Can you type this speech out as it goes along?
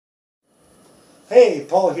Hey,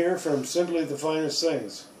 Paul here from Simply the Finest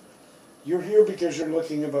Things. You're here because you're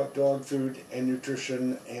looking about dog food and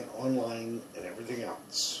nutrition and online and everything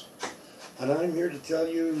else. And I'm here to tell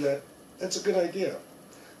you that that's a good idea.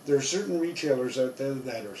 There are certain retailers out there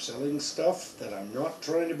that are selling stuff that I'm not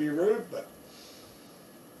trying to be rude, but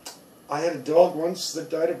I had a dog once that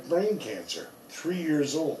died of brain cancer, 3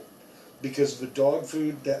 years old, because of the dog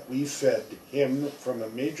food that we fed him from a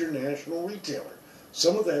major national retailer.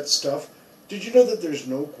 Some of that stuff, did you know that there's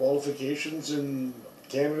no qualifications in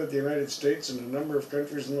Canada, the United States, and a number of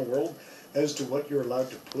countries in the world as to what you're allowed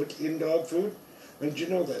to put in dog food? And did you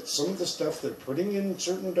know that some of the stuff they're putting in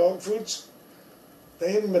certain dog foods,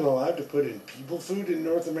 they haven't been allowed to put in people food in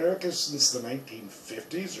North America since the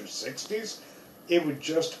 1950s or 60s? It would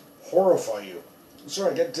just horrify you.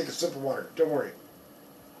 Sorry, I got to take a sip of water. Don't worry.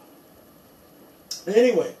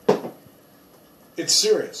 Anyway, it's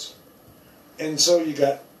serious. And so you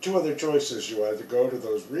got two other choices. You either go to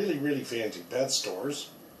those really, really fancy pet stores,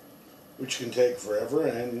 which can take forever,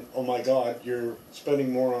 and oh my God, you're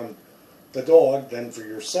spending more on the dog than for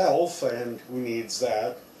yourself, and who needs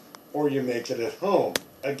that? Or you make it at home.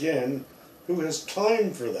 Again, who has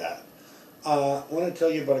time for that? I want to tell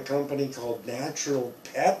you about a company called Natural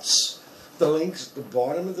Pets. The link's at the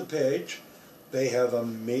bottom of the page. They have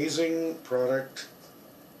amazing product,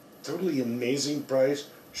 totally amazing price,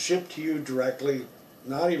 shipped to you directly.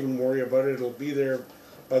 Not even worry about it. It'll be there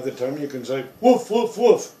by the time you can say, woof, woof,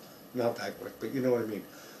 woof. Not that quick, but you know what I mean.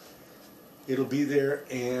 It'll be there,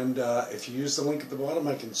 and if you use the link at the bottom,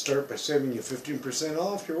 I can start by saving you 15%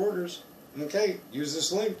 off your orders. Okay, use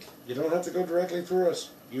this link. You don't have to go directly through us.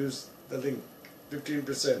 Use the link.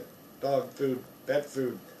 15%. Dog food, pet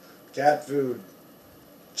food, cat food,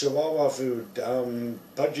 chihuahua food,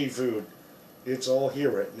 pudgy food. It's all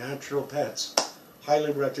here at Natural Pets.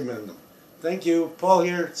 Highly recommend them. Thank you. Paul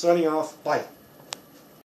here, signing off. Bye.